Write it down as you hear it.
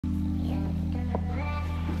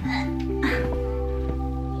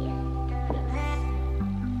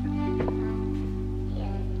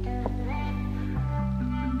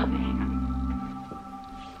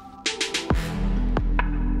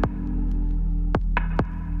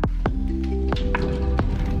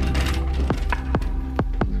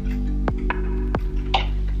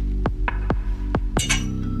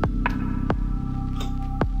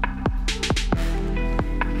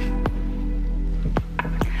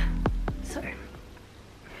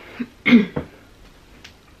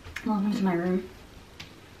Welcome to my room.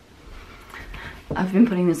 I've been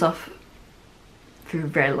putting this off for a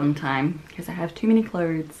very long time because I have too many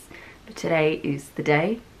clothes, but today is the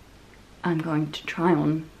day. I'm going to try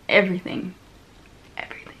on everything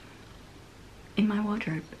in my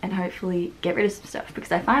wardrobe and hopefully get rid of some stuff,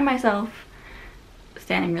 because I find myself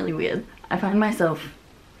standing really weird. I find myself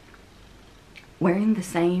wearing the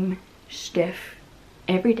same stuff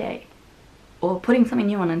every day or putting something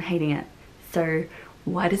new on and hating it. So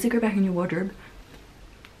why does it go back in your wardrobe?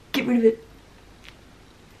 Get rid of it.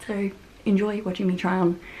 So enjoy watching me try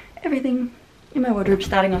on everything in my wardrobe,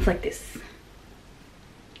 starting off like this.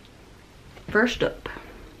 First up,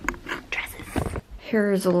 dresses.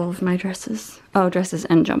 Here is all of my dresses. Oh, dresses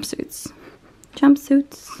and jumpsuits.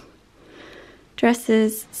 Jumpsuits,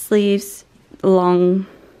 dresses, sleeves, long,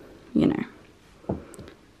 you know.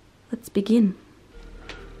 Let's begin.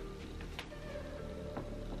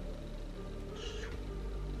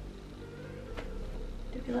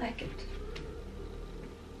 Do you like it?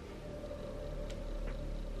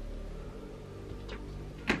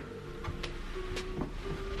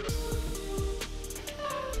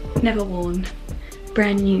 Never worn,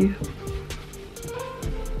 brand new.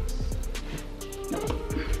 Nope.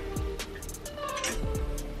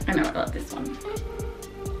 I know about this one.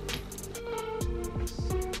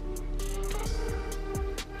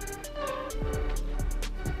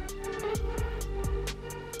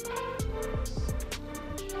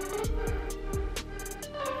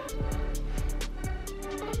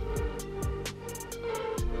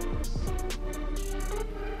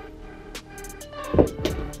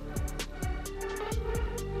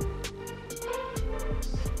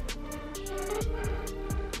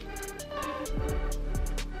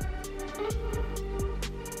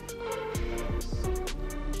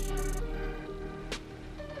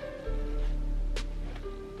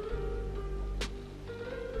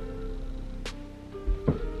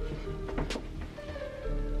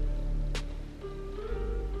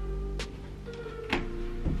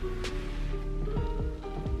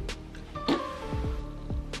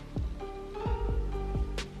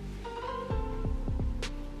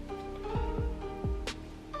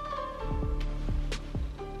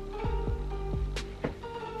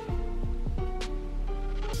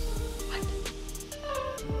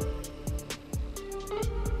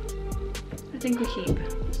 I think we keep.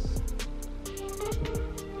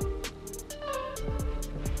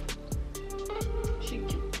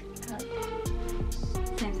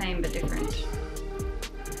 Same but different.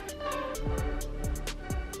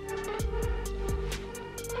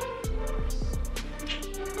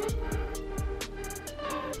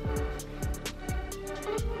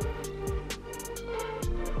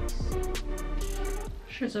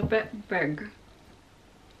 She's a bit big.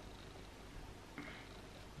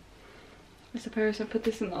 I suppose I put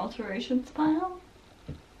this in the alterations pile.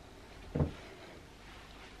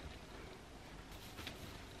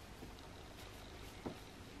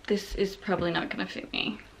 This is probably not gonna fit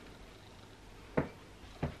me,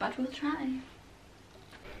 but we'll try.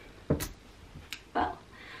 Well,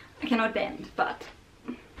 I cannot bend, but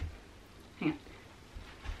hang on.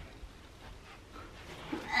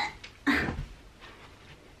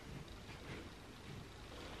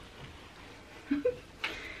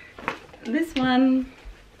 This one,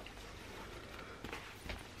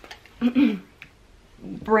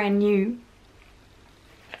 brand new,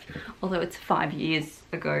 although it's 5 years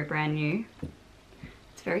ago brand new.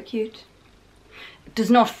 It's very cute. It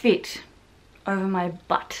does not fit over my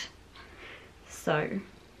butt, so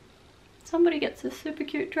somebody gets a super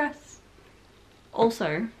cute dress.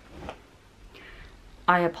 Also,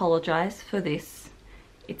 I apologize for this.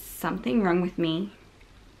 It's something wrong with me.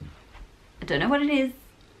 I don't know what it is.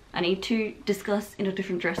 I need to discuss in a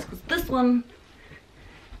different dress, because this one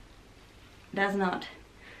does not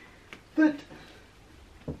fit.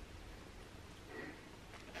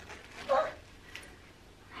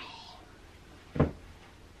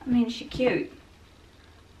 I mean, she's cute,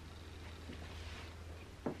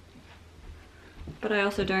 but I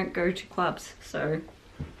also don't go to clubs, so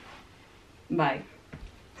bye.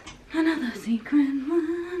 Another secret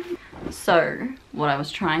one. So what I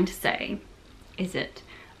was trying to say is that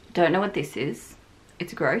don't know what this is.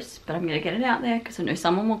 It's gross, but I'm gonna get it out there because I know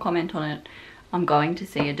someone will comment on it. I'm going to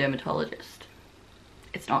see a dermatologist.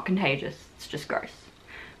 It's not contagious, it's just gross.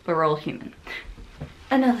 But we're all human.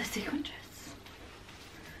 Another sequin dress.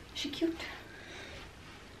 She cute.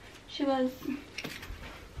 She was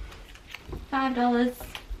 $5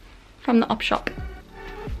 from the op shop.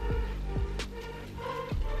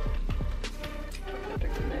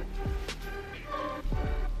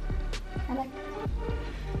 I like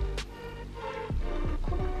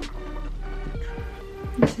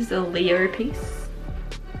is a Leo piece.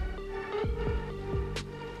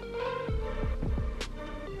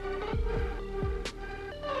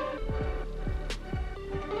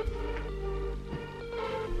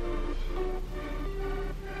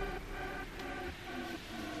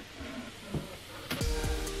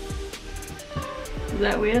 Is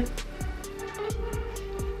that weird?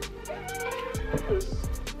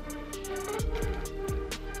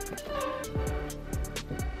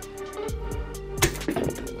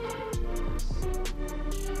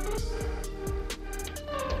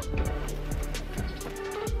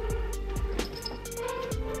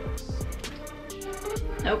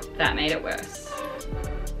 Nope, that made it worse.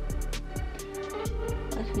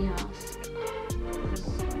 Let me ask.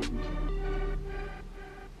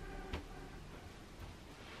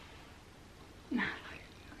 No,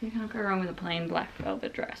 you can't go wrong with a plain black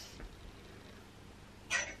velvet dress.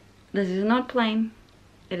 This is not plain,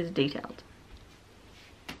 it is detailed.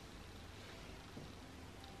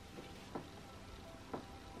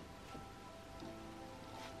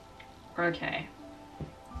 Okay.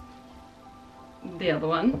 The other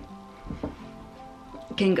one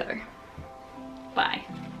can go. Bye.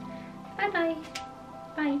 Bye bye.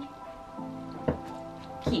 Bye.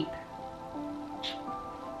 Keep.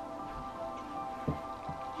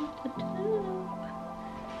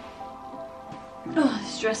 Oh,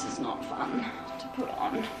 this dress is not fun to put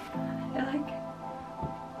on. They're like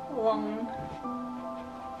long.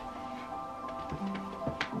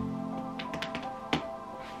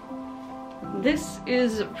 This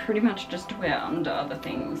is pretty much just to wear under other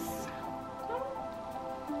things.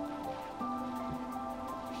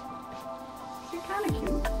 They're kind of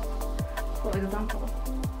cute, for example.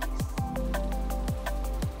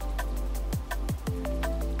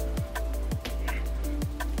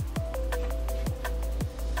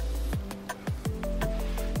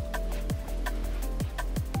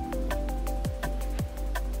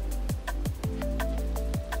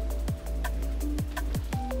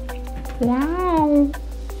 Wow.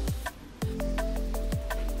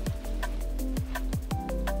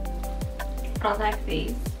 I like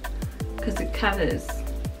these because it covers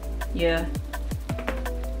your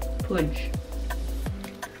pudge.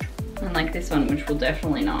 Unlike this one, which will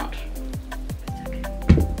definitely not.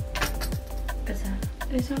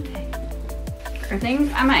 It's okay. I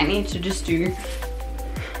think I might need to just do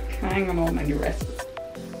trying on all my dresses.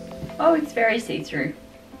 Oh, it's very see-through.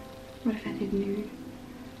 What if I didn't do?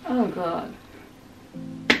 Oh god.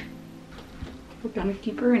 We're gonna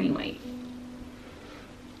keep her anyway.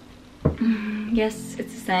 Yes,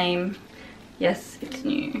 it's the same. Yes, it's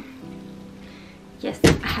new. Yes,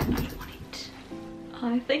 I have another white.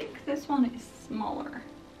 I think this one is smaller.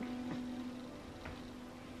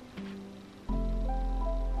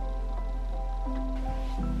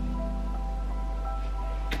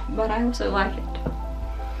 But I also like it.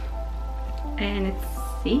 And it's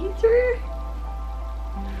see-through?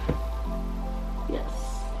 Yes.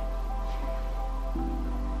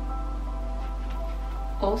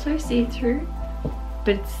 Also see-through,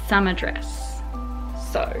 but it's summer dress.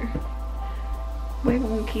 So, we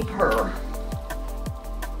will keep her.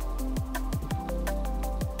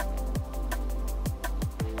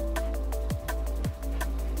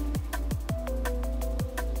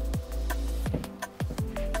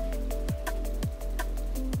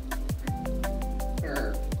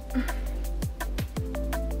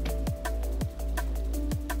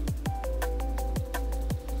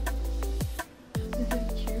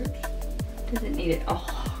 Does it need it? Oh,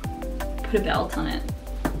 put a belt on it.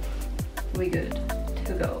 We good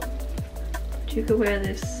to go. You could wear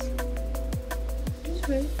this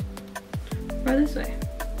way or this way.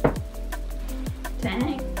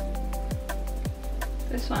 Dang.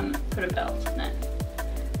 This one, put a belt on it.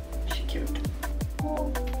 She cute.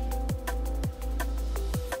 Oh.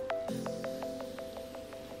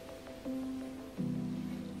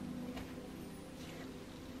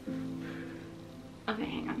 Okay,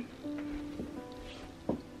 hang on.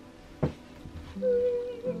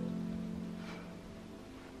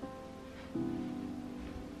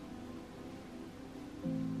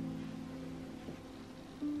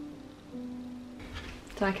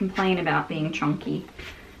 So I complain about being chunky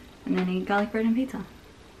and then eat garlic bread and pizza.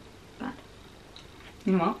 But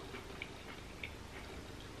you know what?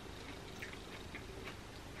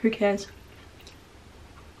 Who cares?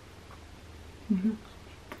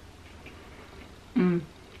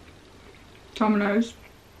 Domino's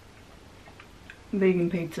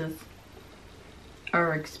vegan pizzas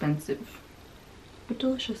are expensive but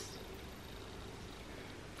delicious.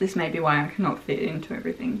 This may be why I cannot fit into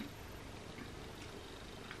everything,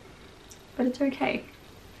 but it's okay.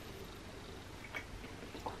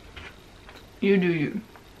 You do you.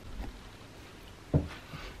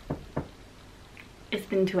 It's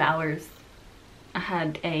been 2 hours. I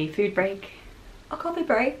had a food break, a coffee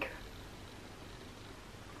break.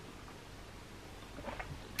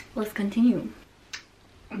 Let's continue.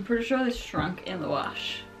 I'm pretty sure this shrunk in the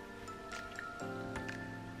wash.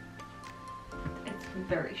 It's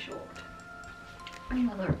very short.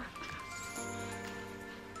 Another.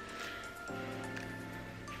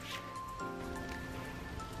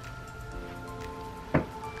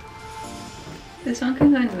 This one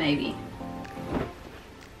can go in maybe.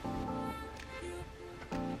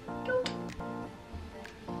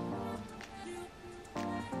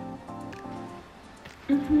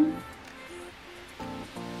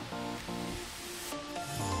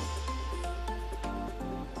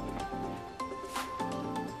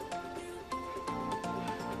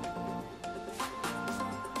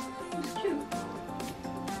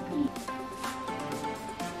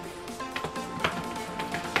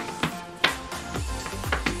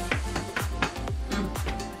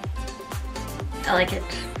 I like it.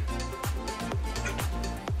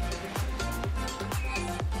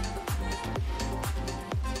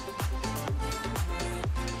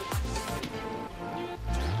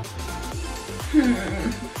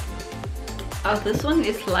 Oh, this one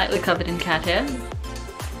is slightly covered in cat hair.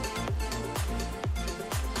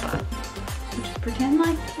 But we'll just pretend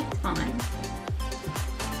like it's fine.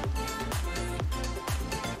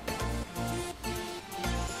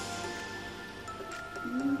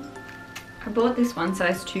 I bought this one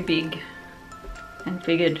size too big and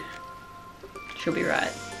figured she'll be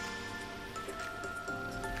right.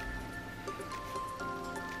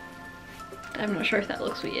 I'm not sure if that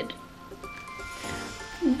looks weird,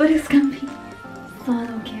 but it's comfy, so I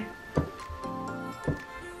don't care.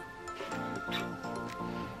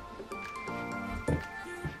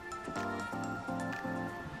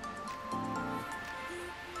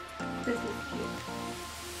 This is cute.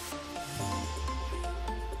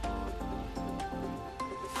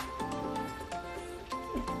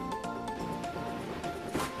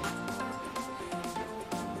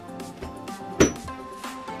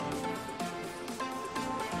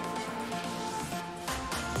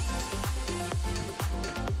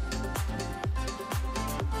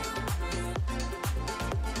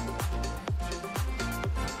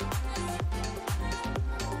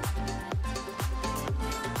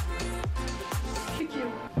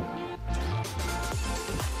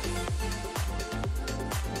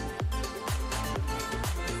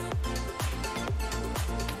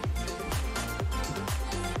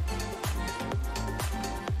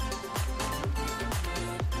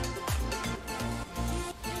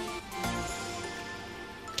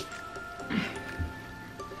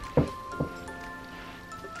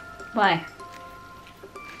 Why?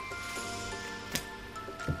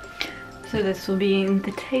 So this will be in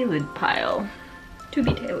the tailored pile. To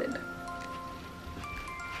be tailored.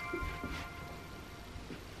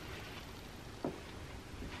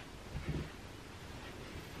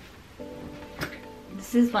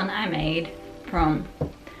 This is one I made from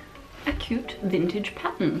a cute vintage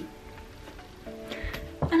pattern.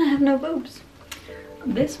 And I have no boobs.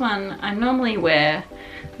 This one I normally wear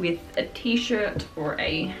with a t-shirt or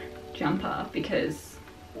a jumper because,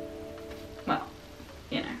 well,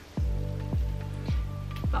 you know,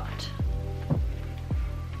 but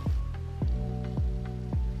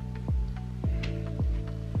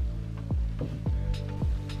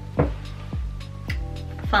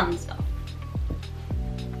fun stuff.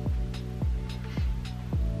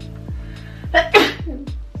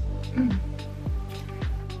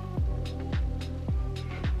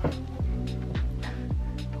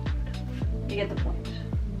 You get the point.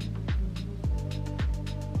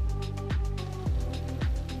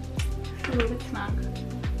 It's a little bit snug.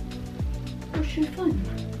 Oh, she's fun.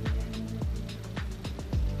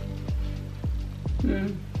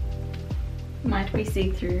 Might be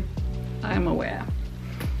see-through, I'm aware.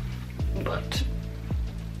 But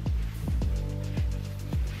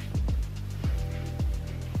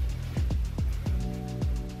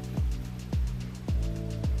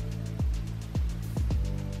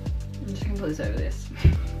I'm just gonna put this over this.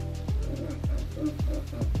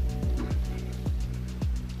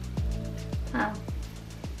 Wow.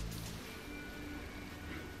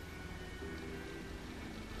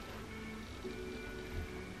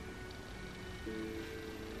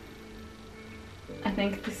 I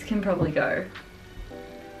think this can probably go.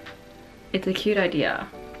 It's a cute idea.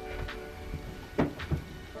 I'm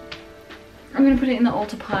gonna put it in the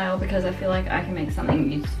altar pile because I feel like I can make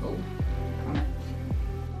something useful from it.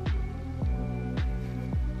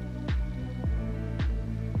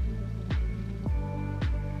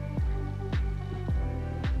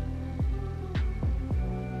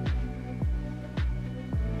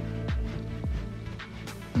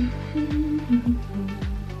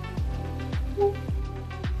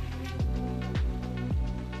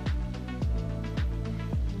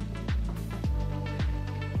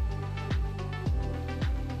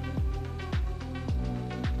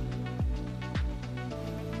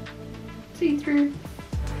 See-through.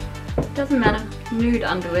 Doesn't matter. Nude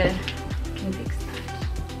underwear can fix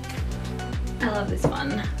that. I love this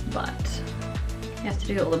one, but you have to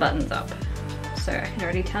do all the buttons up. So I can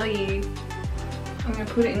already tell you, I'm gonna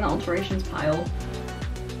put it in the alterations pile.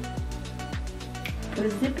 Put a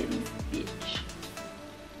zip in this bitch.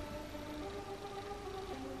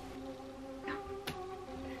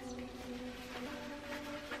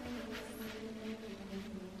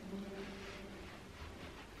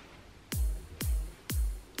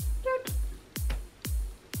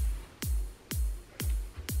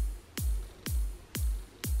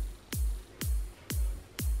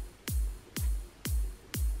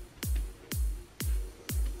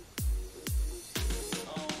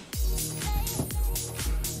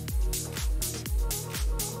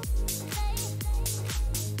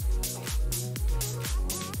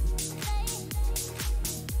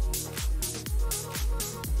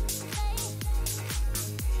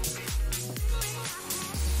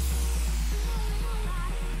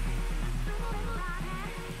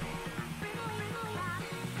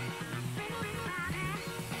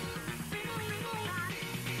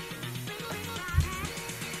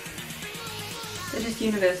 They're just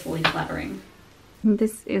universally flattering.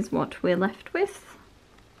 This is what we're left with.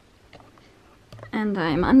 And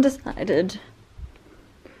I'm undecided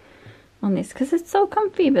on this because it's so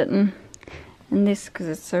comfy, and this because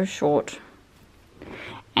it's so short.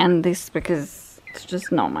 And this because it's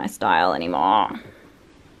just not my style anymore.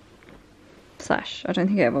 Slash, I don't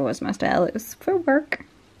think it ever was my style, it was for work.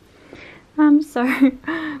 So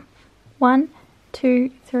 1,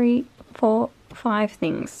 2, 3, 4, 5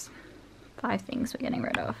 things. 5 things we're getting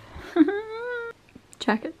rid of.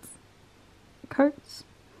 Jackets, coats,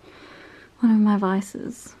 one of my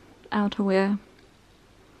vices, outerwear.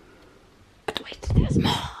 But wait, there's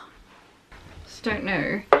more. Just don't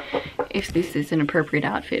know if this is an appropriate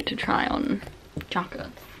outfit to try on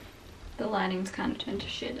jackets. The lighting's kind of turned to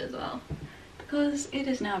shit as well because it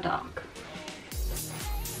is now dark.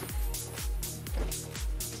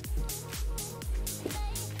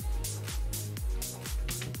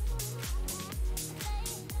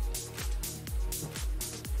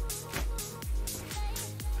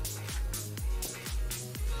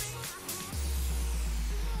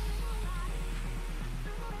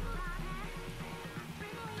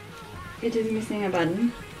 It is missing a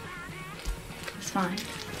button. It's fine.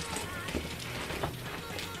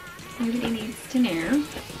 Nobody needs to know.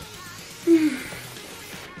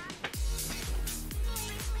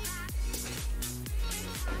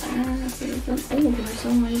 There's an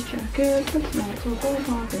oversized jacket that's multiple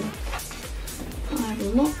pockets. I've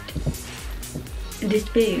locked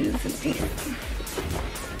disposed of this.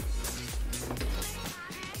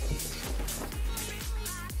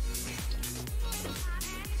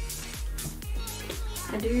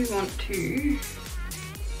 I do want to,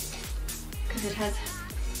 because it has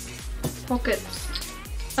pockets,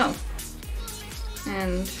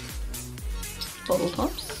 and bottle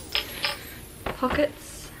tops,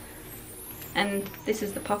 pockets, and this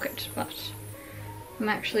is the pocket, but I'm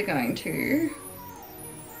actually going to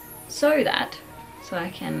sew that so I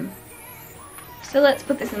can, so let's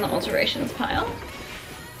put this in the alterations pile.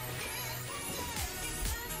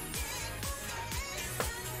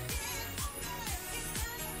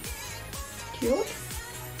 Cute.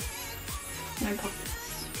 No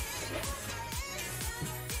pockets.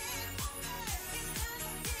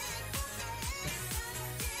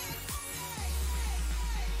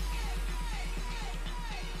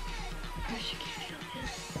 Gosh, you can feel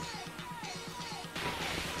this.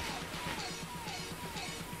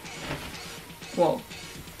 Whoa.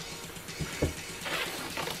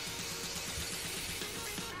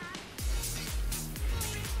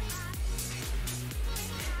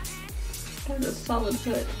 That's a solid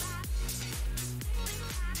hood.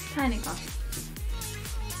 Tiny pocket.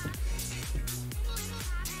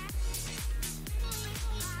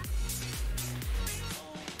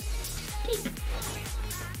 Keep.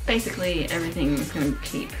 Basically, everything is going to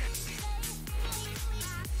keep.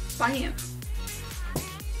 Bam.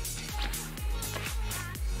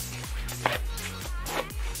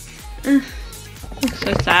 It's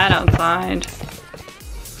so sad outside.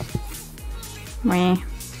 Meh.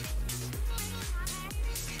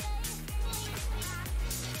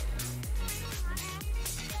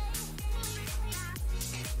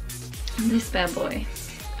 This bad boy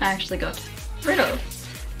I actually got rid of,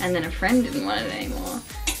 and then a friend didn't want it anymore,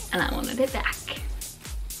 and I wanted it back.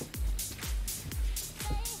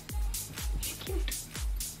 Cute.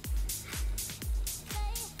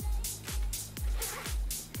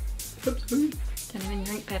 Oops, don't even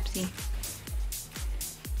drink Pepsi.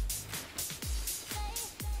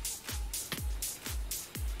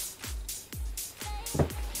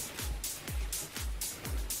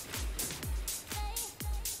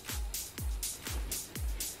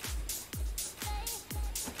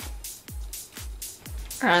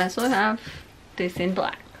 I also have this in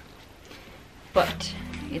black, but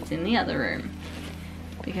it's in the other room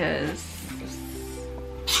because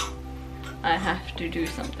I have to do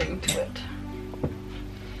something to it.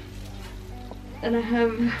 And I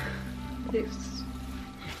have this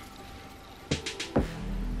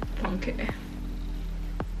funky.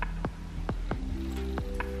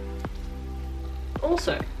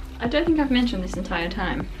 Also, I don't think I've mentioned this entire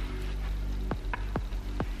time.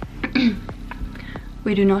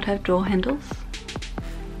 We do not have door handles,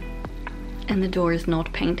 and the door is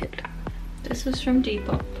not painted. This is from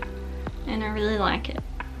Depop, and I really like it,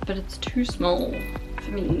 but it's too small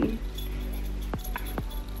for me.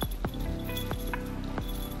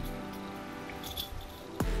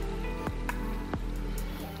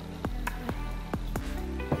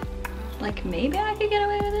 Like, maybe I could get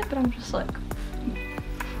away with it, but I'm just like,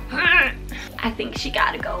 I think she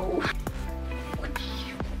gotta go.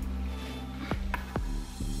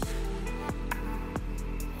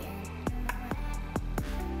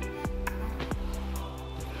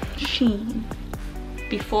 Sheen.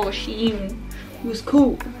 Before Sheen was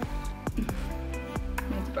cool. Needs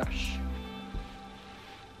a brush.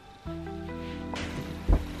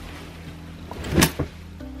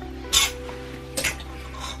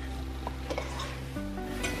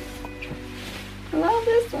 I love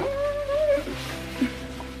this one.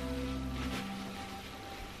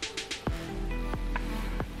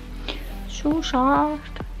 So soft.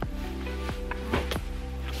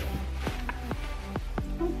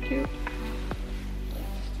 Cute.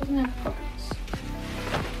 Doesn't have pockets.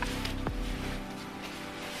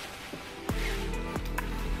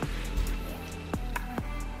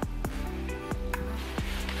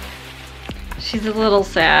 She's a little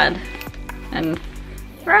sad and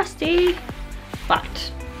rusty,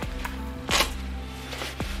 but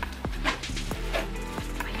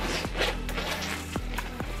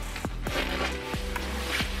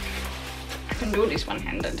I can do this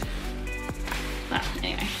one-handed. Well,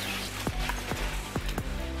 anyway.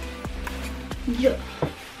 Yeah.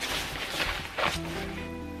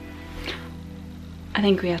 I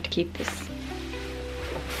think we have to keep this.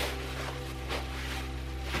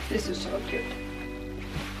 This is so cute.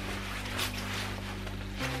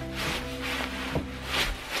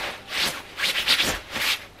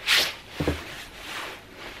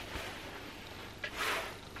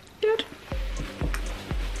 Cute.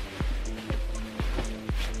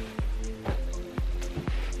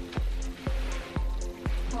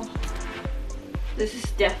 This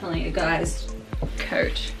is definitely a guy's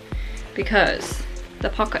coat because the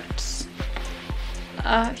pockets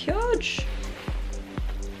are huge.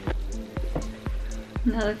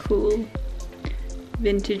 Another cool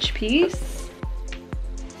vintage piece.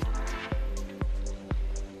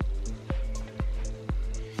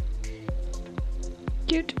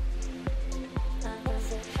 Cute.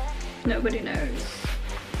 Nobody knows.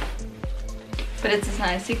 But it's a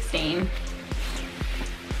size 16.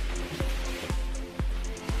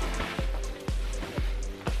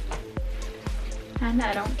 And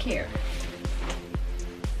I don't care.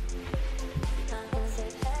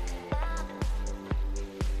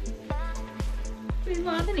 We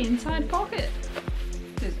love an inside pocket.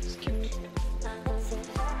 This is cute.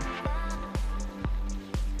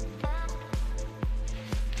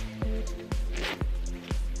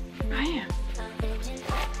 I am.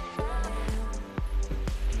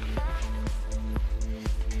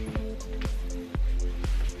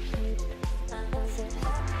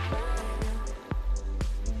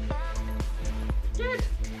 Good.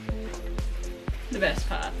 The best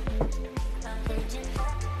part.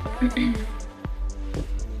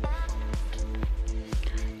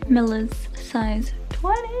 Miller's size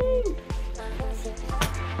 20.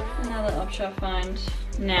 Another option I find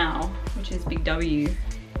now, which is Big W,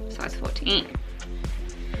 size 14.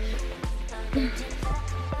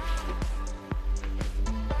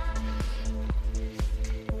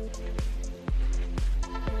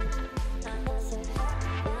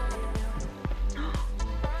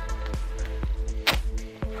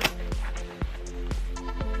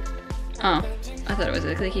 Oh, I thought it was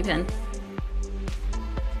a clicky pen.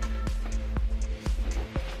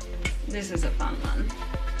 This is a fun one.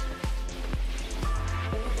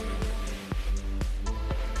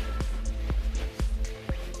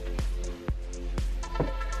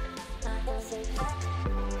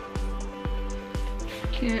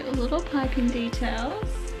 Cute little piping details.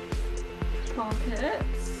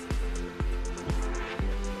 Pockets.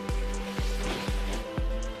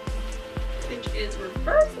 Which is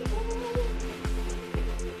reversible.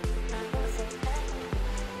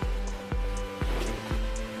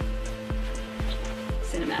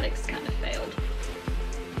 Cinematics kind of failed.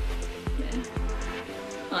 Yeah.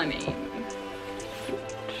 I mean,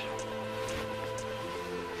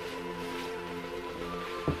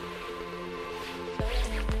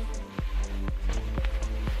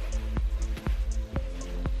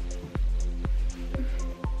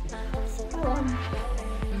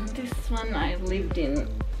 this one I lived in.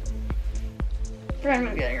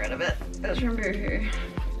 I'm getting rid of it. Let's remove her.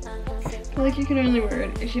 I feel like you can only wear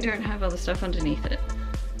it if you don't have other stuff underneath it.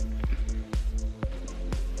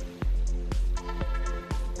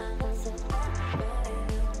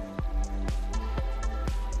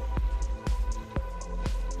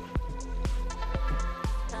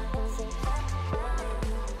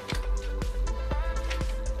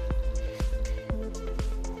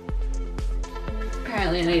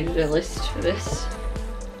 Apparently I needed a list for this.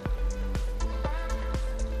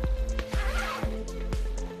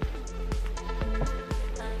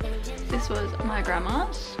 This was my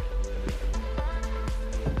grandma's.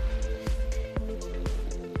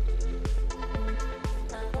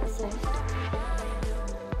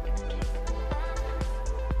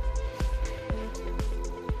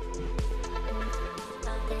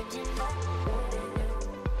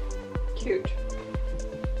 Cute.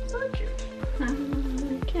 So cute. I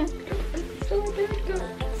can't go. It's so very good.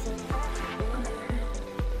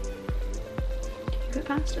 Can you go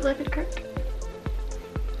faster, like it correct?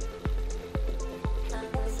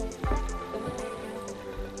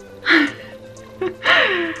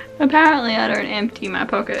 Apparently I don't empty my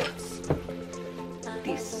pockets.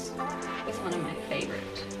 This is one of my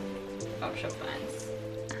favorite op shop finds.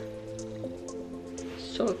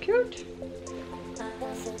 So cute.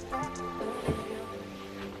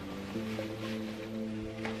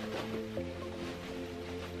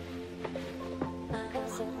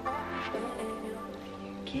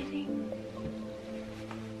 Kidding.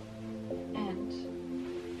 And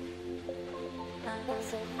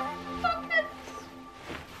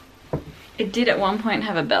it did at one point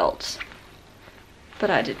have a belt, but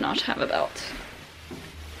I did not have a belt.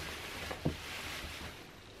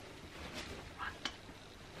 What?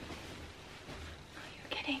 Are you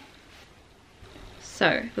kidding?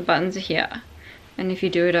 So the buttons are here, and if you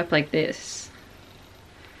do it up like this,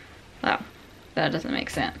 well, that doesn't make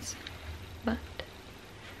sense. But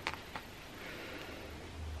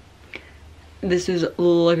this is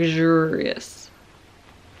luxurious.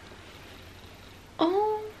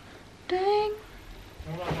 Oh, dang.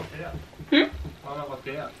 Hmm?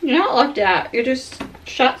 You're not locked out. You're just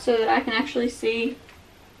shut so that I can actually see. You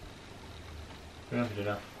don't have to do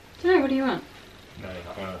that. No, what do you want? No, you're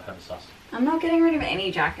not going to have a sauce. I'm not getting rid of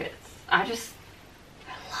any jackets. I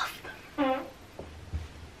love them.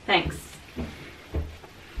 Thanks.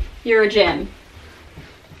 You're a gem.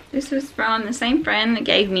 This was from the same friend that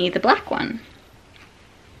gave me the black one.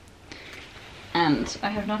 And I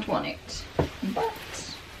have not worn it, but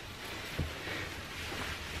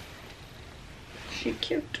she's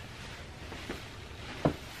cute.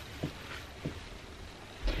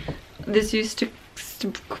 This used to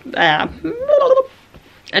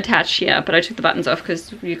attach here, but I took the buttons off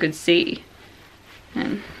because you could see.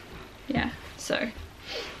 And yeah, so.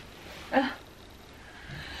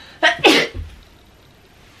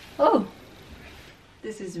 Oh,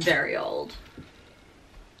 this is very old.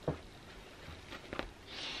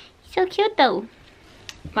 So cute though.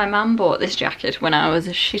 My mum bought this jacket when I was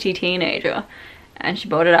a shitty teenager, and she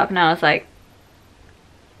bought it up and I was like,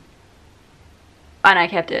 and I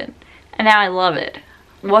kept it, and now I love it.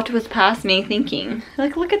 What was past me thinking?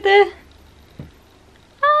 Like, look at the,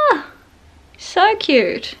 so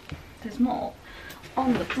cute. There's more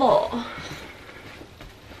on the floor.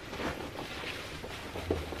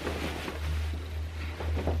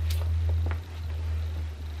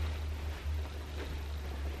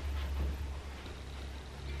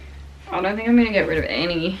 I don't think I'm gonna get rid of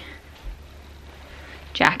any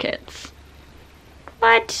jackets.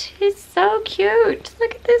 What? He's so cute.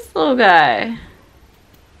 Look at this little guy.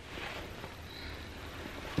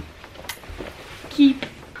 Keep.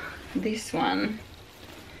 This one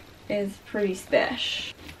is pretty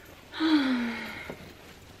special.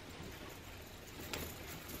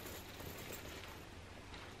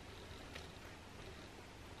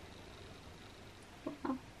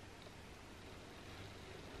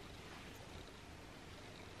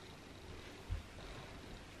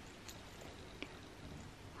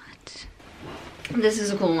 This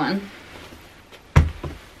is a cool one.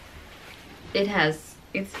 It has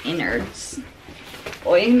its innards.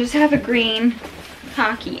 Or you can just have a green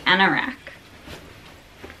khaki anorak.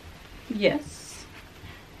 Yes.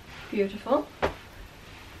 Beautiful.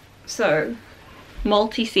 So,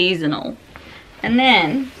 multi-seasonal. And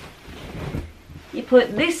then you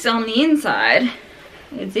put this on the inside.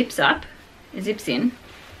 It zips up. It zips in.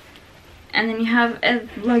 And then you have a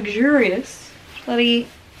luxurious, bloody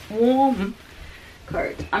warm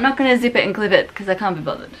coat. I'm not going to zip it and clip it because I can't be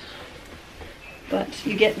bothered. But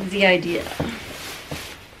you get the idea.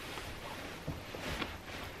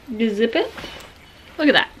 You zip it. Look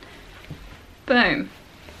at that. Boom.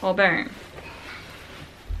 Or boom.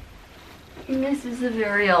 And this is a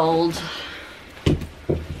very old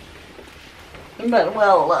but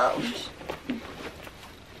well loved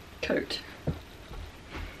coat.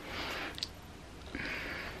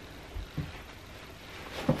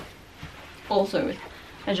 Also with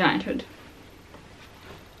a giant hood.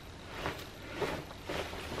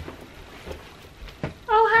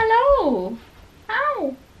 Oh, hello!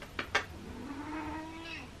 Ow!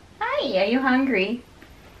 Hi, are you hungry?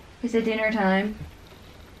 Is it dinner time?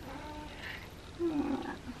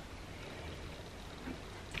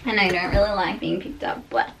 I know you don't really like being picked up,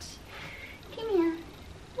 but come here.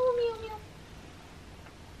 Oh, meow, meow.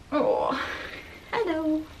 Oh,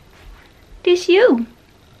 hello. This you.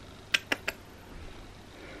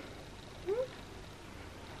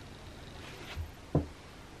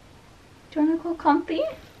 Do you want to go comfy?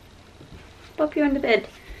 Pop you on the bed.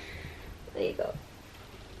 There you go.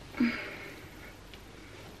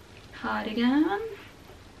 Cardigan.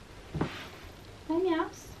 Hi,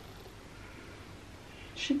 meows.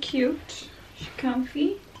 She cute. She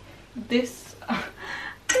comfy. This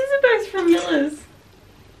these are both from Miller's.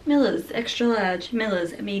 Miller's extra large.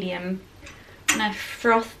 Miller's medium. And I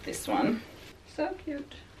frothed this one. So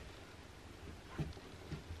cute.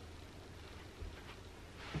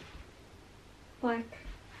 Like,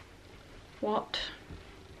 what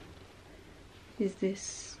is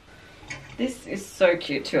this? This is so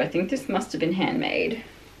cute too. I think this must have been handmade.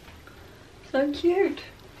 So cute.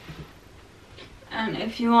 And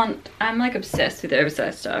if you want, I'm like obsessed with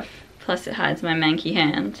oversized stuff. Plus it hides my manky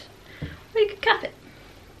hand. Or you could cuff it.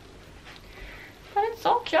 But it's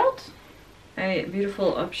so cute. A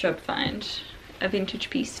beautiful op shop find. A vintage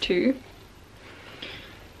piece too.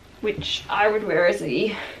 Which I would wear as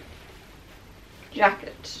a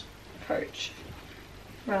jacket coat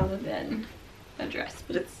rather than a dress.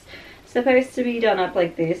 But it's supposed to be done up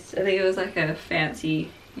like this. I think it was like a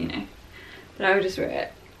fancy, you know. But I would just wear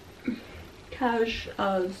it cash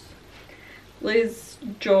as Liz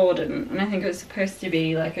Jordan, and I think it was supposed to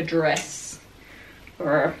be like a dress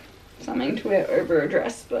or something to wear over a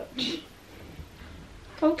dress, but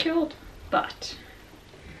so cute. But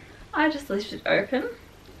I just lift it open,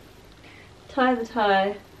 tie the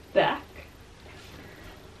tie back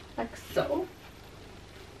like so,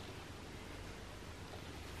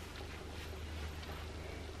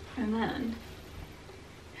 and then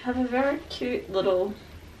have a very cute little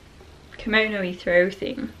kimono-y throw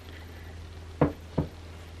thing.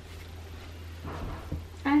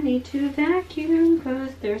 I need to vacuum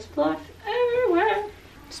because there's fluff everywhere.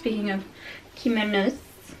 Speaking of kimonos,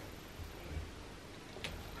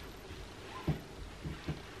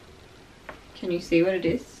 can you see what it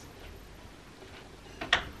is?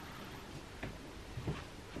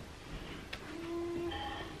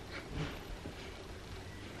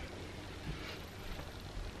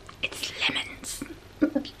 It's lemons.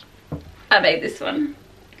 I made this one.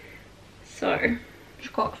 So, it's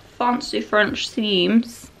got fancy French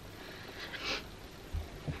seams.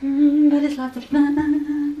 But it's lots of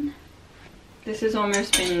fun. This has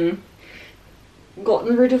almost been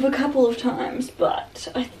gotten rid of a couple of times, but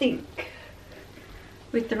I think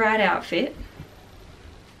with the right outfit,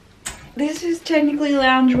 this is technically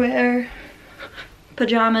loungewear,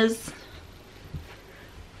 pajamas,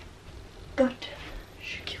 but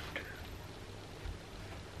she's cute.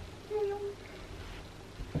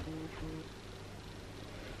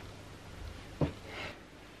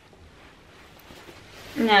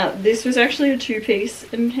 Now, this was actually a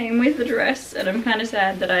two-piece and came with the dress, and I'm kind of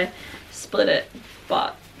sad that I split it,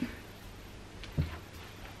 but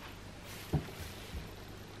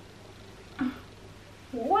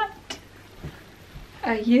what?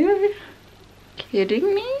 Are you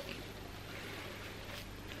kidding me?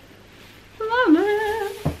 Love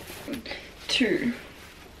it. Two.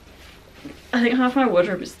 I think half my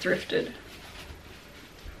wardrobe is thrifted.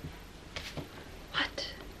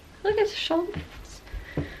 What? Look at the shoulders.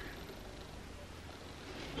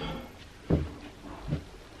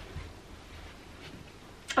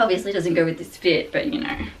 Obviously doesn't go with this fit, but you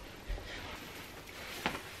know.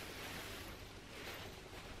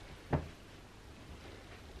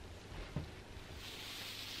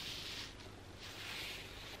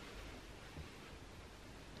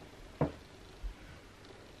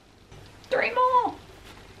 Three more!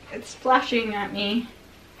 It's flashing at me,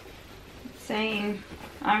 saying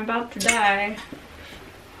I'm about to die.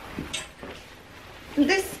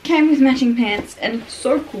 This came with matching pants and it's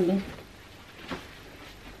so cool.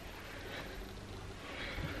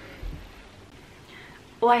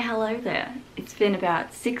 Why hello there. It's been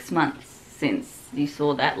about 6 months since you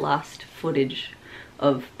saw that last footage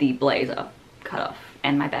of the blazer cut off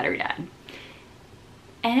and my battery died.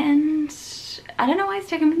 And I don't know why it's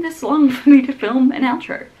taken me this long for me to film an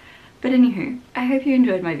outro. But anywho, I hope you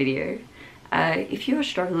enjoyed my video. If you're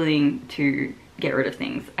struggling to get rid of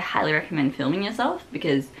things, I highly recommend filming yourself,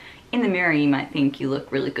 because in the mirror you might think you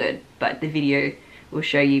look really good, but the video will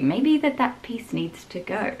show you maybe that piece needs to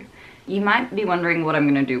go. You might be wondering what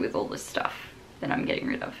I'm going to do with all this stuff that I'm getting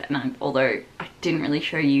rid of, and although I didn't really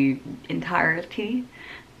show you entirety,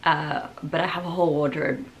 but I have a whole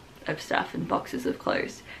wardrobe of stuff and boxes of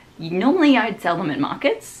clothes. Normally I'd sell them at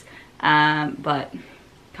markets, but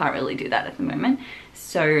can't really do that at the moment.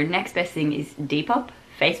 So next best thing is Depop,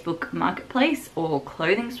 Facebook Marketplace, or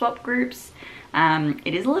clothing swap groups.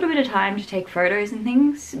 It is a little bit of time to take photos and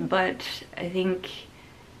things, but I think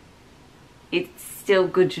it's still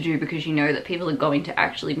good to do because you know that people are going to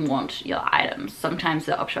actually want your items. Sometimes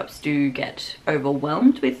the op shops do get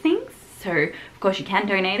overwhelmed with things, so of course you can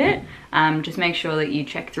donate it. Just make sure that you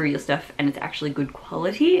check through your stuff and it's actually good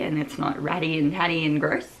quality and it's not ratty and tatty and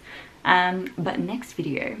gross. But next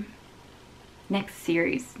video,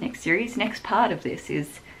 next part of this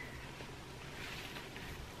is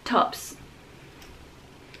tops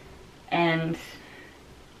and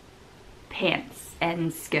pants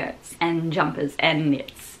and skirts and jumpers and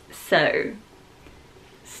knits. So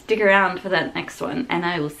stick around for that next one and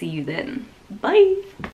I will see you then. Bye!